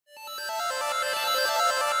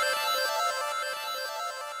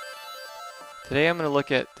Today I'm going to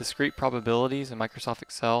look at discrete probabilities in Microsoft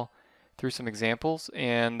Excel through some examples,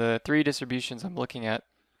 and the three distributions I'm looking at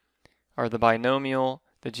are the binomial,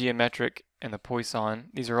 the geometric, and the Poisson.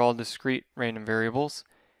 These are all discrete random variables.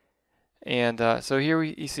 And so here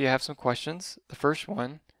you see I have some questions. The first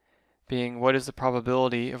one being, what is the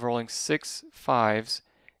probability of rolling 6 5s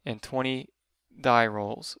and 20 die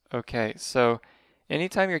rolls? Okay, so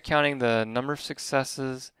anytime you're counting the number of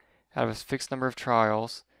successes out of a fixed number of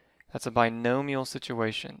trials, that's a binomial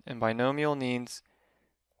situation, and binomial needs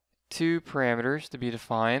two parameters to be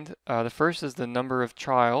defined. The first is the number of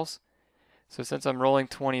trials. So since I'm rolling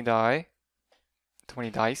 20 dice, we're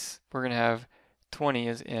going to have 20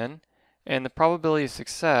 as n, and the probability of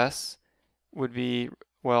success would be,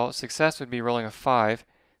 well, success would be rolling a 5,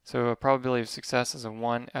 so a probability of success is a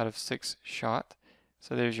 1 out of 6 shot.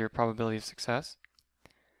 So there's your probability of success.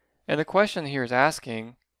 And the question here is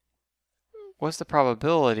asking, what's the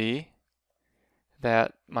probability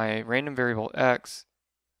that my random variable x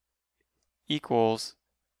equals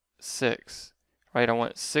 6, right? I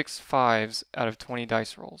want 6 5s out of 20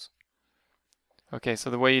 dice rolls. Okay,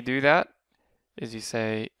 so the way you do that is you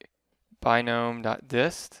say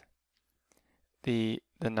Binom.Dist, the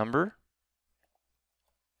number,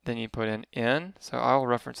 then you put in n, so I'll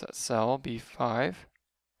reference that cell, B5,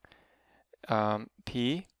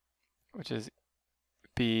 P, which is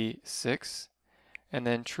B6, and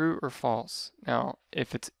then true or false. Now,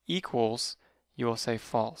 if it's equals, you will say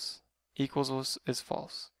false. Equals is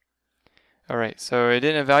false. Alright, so it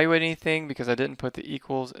didn't evaluate anything because I didn't put the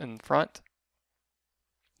equals in front.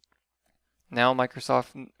 Now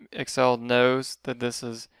Microsoft Excel knows that this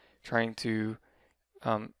is trying to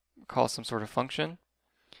call some sort of function.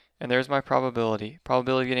 And there's my probability.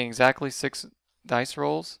 Probability of getting exactly 6 dice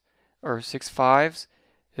rolls, or 6 5s,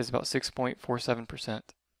 is about 6.47%.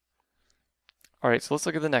 Alright, so let's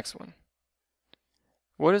look at the next one.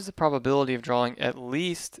 What is the probability of drawing at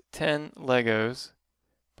least 10 Legos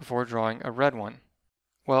before drawing a red one?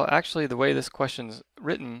 Well, actually, the way this question's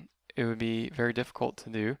written, it would be very difficult to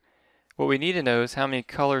do. What we need to know is how many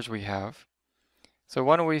colors we have. So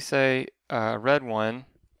why don't we say a red one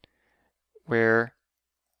where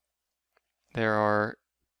there are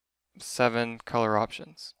 7 color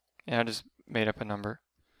options. And I just made up a number.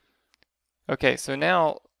 Okay, so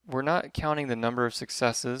now we're not counting the number of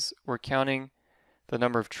successes, we're counting the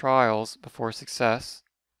number of trials before success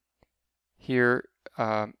here,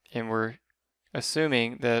 and we're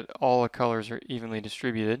assuming that all the colors are evenly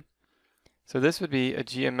distributed. So this would be a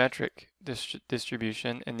geometric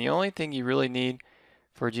distribution, and the only thing you really need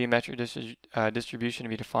for a geometric distribution to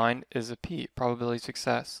be defined is a P, probability of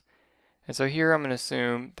success. And so here I'm going to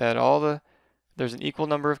assume that there's an equal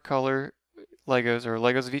number of color Legos, or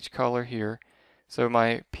Legos of each color here. So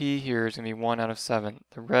my P here is going to be 1 out of 7.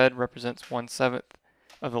 The red represents 1/7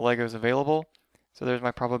 of the Legos available. So there's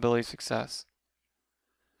my probability of success.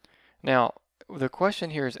 Now, the question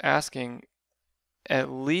here is asking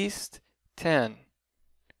at least 10.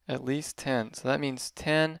 At least 10. So that means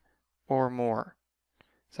 10 or more.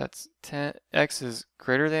 So that's 10. X is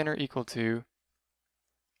greater than or equal to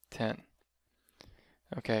 10.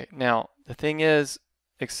 Okay, now the thing is,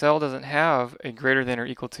 Excel doesn't have a greater than or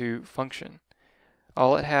equal to function.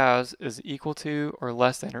 All it has is equal to or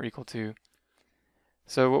less than or equal to.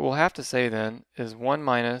 So what we'll have to say then is 1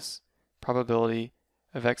 minus probability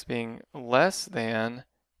of x being less than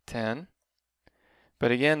 10.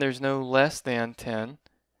 But again, there's no less than 10.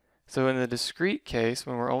 So in the discrete case,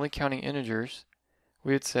 when we're only counting integers,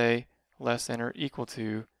 we would say less than or equal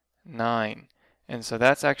to 9. And so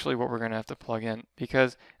that's actually what we're going to have to plug in.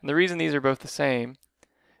 And the reason these are both the same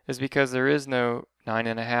is because there is no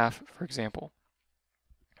 9.5, for example.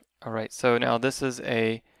 Alright, so now this is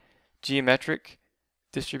a geometric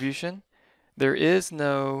distribution. There is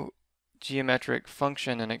no geometric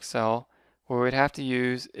function in Excel. What we'd have to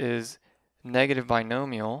use is negative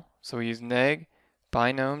binomial. So we use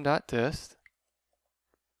NegBinom.Dist.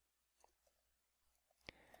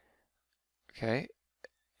 Okay,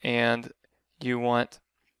 and you want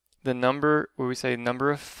the number, what we say,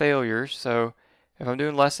 number of failures. So if I'm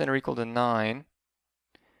doing less than or equal to 9,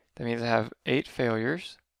 that means I have 8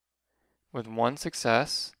 failures with 1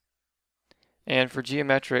 success. And for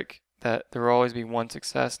geometric, that there will always be 1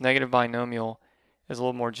 success. Negative binomial is a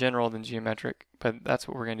little more general than geometric, but that's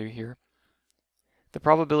what we're going to do here. The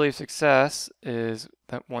probability of success is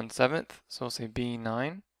that 1/7, so I'll say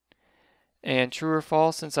B9. And true or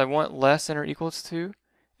false, since I want less than or equals to,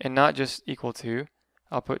 and not just equal to,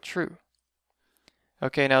 I'll put true.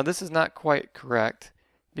 Okay, now this is not quite correct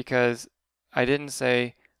because I didn't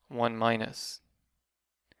say 1 minus.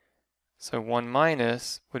 So 1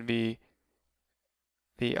 minus would be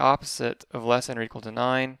the opposite of less than or equal to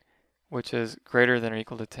 9, which is greater than or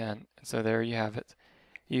equal to 10. And so there you have it.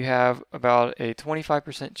 You have about a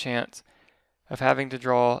 25% chance of having to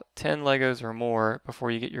draw 10 Legos or more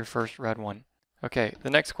before you get your first red one. Okay,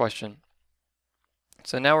 the next question.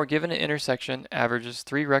 So now we're given an intersection averages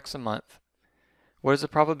 3 recs a month. What is the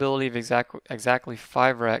probability of exactly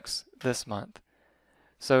 5 recs this month?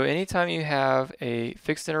 So anytime you have a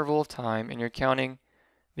fixed interval of time and you're counting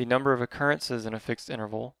the number of occurrences in a fixed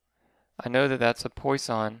interval, I know that that's a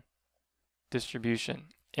Poisson distribution.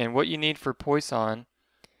 And what you need for Poisson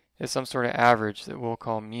is some sort of average that we'll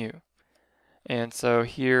call mu. And so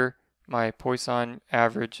here my Poisson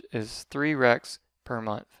average is 3 recs per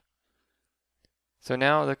month. So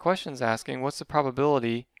now the question is asking, what's the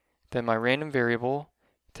probability that my random variable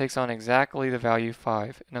takes on exactly the value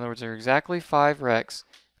 5? In other words, there are exactly 5 recs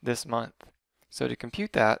this month. So to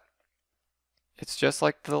compute that, it's just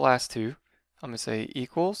like the last two. I'm going to say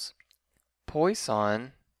equals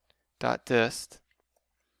Poisson.Dist.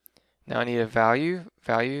 Now I need a value.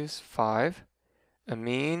 Value is 5. A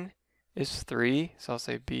mean is 3. So I'll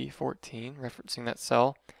say B14, referencing that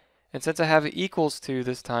cell. And since I have it equals to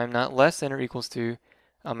this time, not less than or equals to,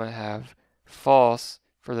 I'm going to have false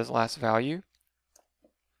for this last value.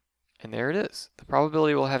 And there it is. The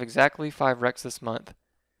probability we'll have exactly 5 recs this month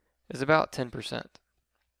is about 10%.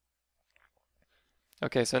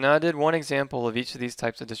 Okay, so now I did one example of each of these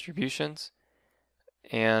types of distributions.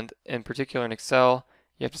 And in particular in Excel,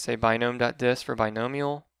 you have to say Binom.Dist for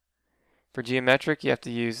binomial. For geometric, you have to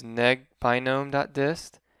use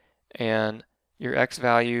NegBinom.Dist. And your x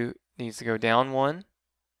value needs to go down 1.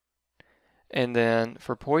 And then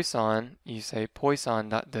for Poisson, you say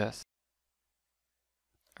Poisson.Dist.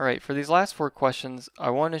 Alright, for these last 4 questions, I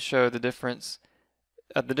want to show the different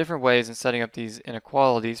ways in setting up these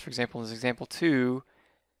inequalities. For example, in this example 2,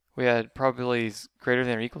 we had probabilities greater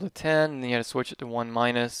than or equal to 10, and then you had to switch it to 1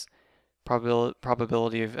 minus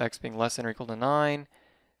probability of x being less than or equal to 9.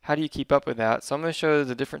 How do you keep up with that? So I'm going to show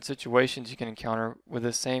the different situations you can encounter with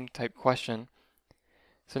the same type question.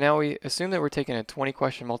 So now we assume that we're taking a 20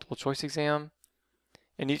 question multiple choice exam,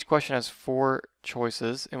 and each question has 4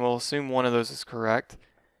 choices, and we'll assume one of those is correct.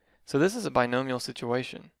 So this is a binomial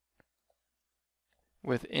situation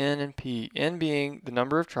with n and p. N being the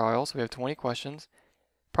number of trials, we have 20 questions.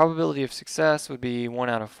 Probability of success would be 1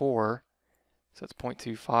 out of 4, so that's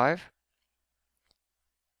 0.25.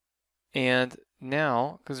 And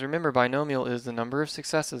now, because remember binomial is the number of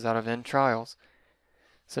successes out of n trials.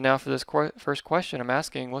 So now for this first question, I'm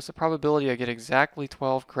asking, what's the probability I get exactly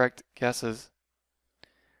 12 correct guesses?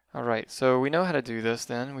 Alright, so we know how to do this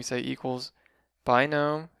then. We say equals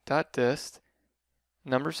Binom.Dist.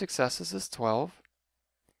 Number of successes is 12.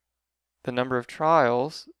 The number of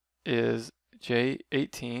trials is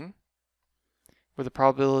J18, with the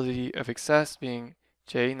probability of success being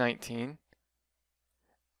J19.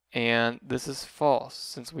 And this is false,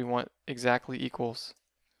 since we want exactly equals.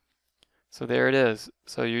 So there it is.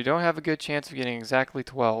 So you don't have a good chance of getting exactly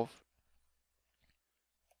 12.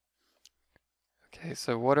 Okay,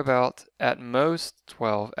 so what about at most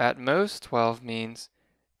 12? At most 12 means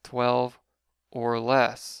 12 or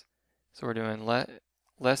less. So we're doing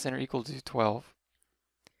less than or equal to 12.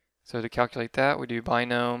 So to calculate that, we do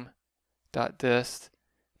Binom.Dist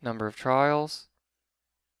number of trials,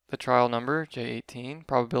 the trial number, J18,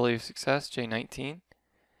 probability of success, J19,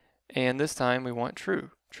 and this time we want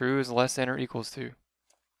true. True is less than or equals to.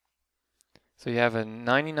 So you have a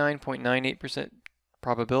 99.98%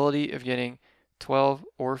 probability of getting 12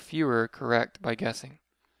 or fewer correct by guessing.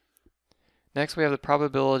 Next we have the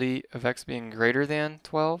probability of x being greater than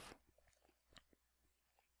 12.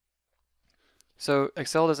 So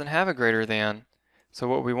Excel doesn't have a greater than, so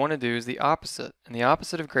what we want to do is the opposite. And the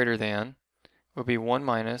opposite of greater than will be 1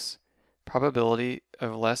 minus probability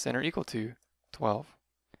of less than or equal to 12.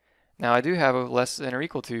 Now I do have a less than or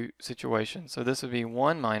equal to situation, so this would be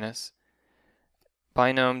 1 minus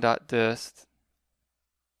Binom.Dist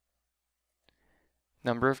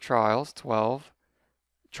number of trials, 12,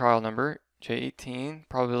 trial number, J18,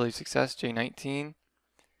 probability of success, J19,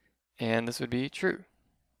 and this would be true.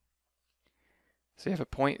 So you have a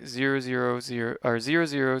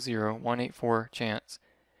 0.000184 chance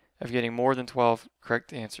of getting more than 12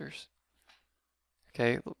 correct answers.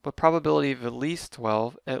 Okay, but probability of at least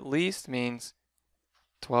 12, at least means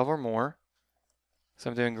 12 or more. So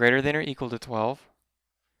I'm doing greater than or equal to 12.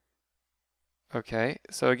 Okay,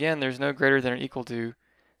 so again, there's no greater than or equal to,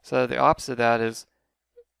 so the opposite of that is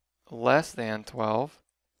less than 12.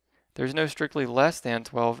 There's no strictly less than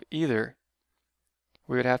 12 either.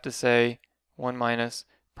 We would have to say 1 minus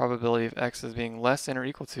probability of x as being less than or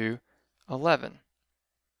equal to 11.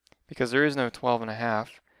 because there is no 12.5.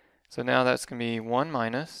 So now that's going to be 1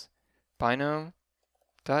 minus Binom.Dist,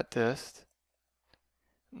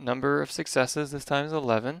 number of successes, this time is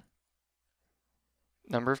 11,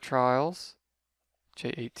 number of trials,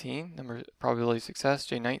 J18, number of probability of success,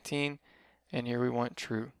 J19, and here we want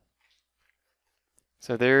true.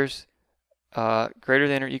 So there's greater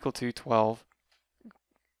than or equal to 12.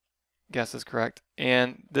 Guess is correct.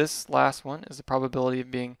 And this last one is the probability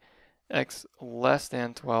of being x less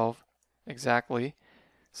than 12 exactly.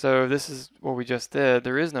 So this is what we just did.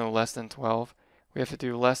 There is no less than 12. We have to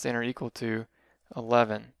do less than or equal to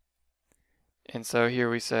 11. And so here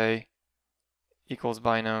we say equals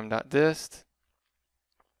Binom.Dist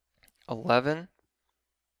 11.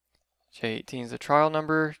 J18 is the trial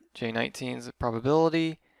number, J19 is the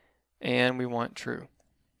probability, and we want true.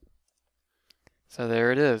 So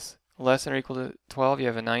there it is. Less than or equal to 12, you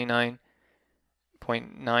have a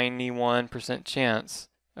 99.91% chance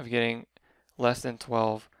of getting less than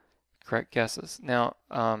 12 correct guesses. Now,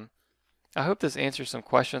 I hope this answers some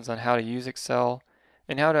questions on how to use Excel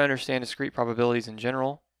and how to understand discrete probabilities in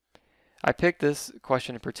general. I picked this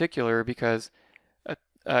question in particular because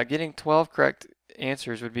getting 12 correct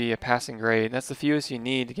answers would be a passing grade. That's the fewest you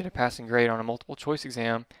need to get a passing grade on a multiple choice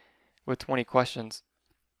exam with 20 questions.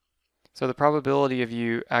 So the probability of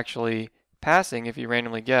you actually passing, if you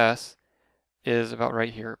randomly guess, is about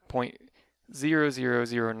right here,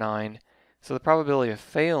 0.0009. So the probability of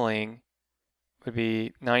failing would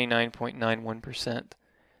be 99.91%.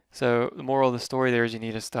 So the moral of the story there is you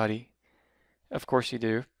need to study. Of course you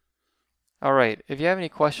do. All right, if you have any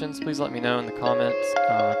questions, please let me know in the comments.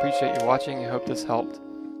 I appreciate you watching. I hope this helped.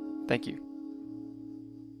 Thank you.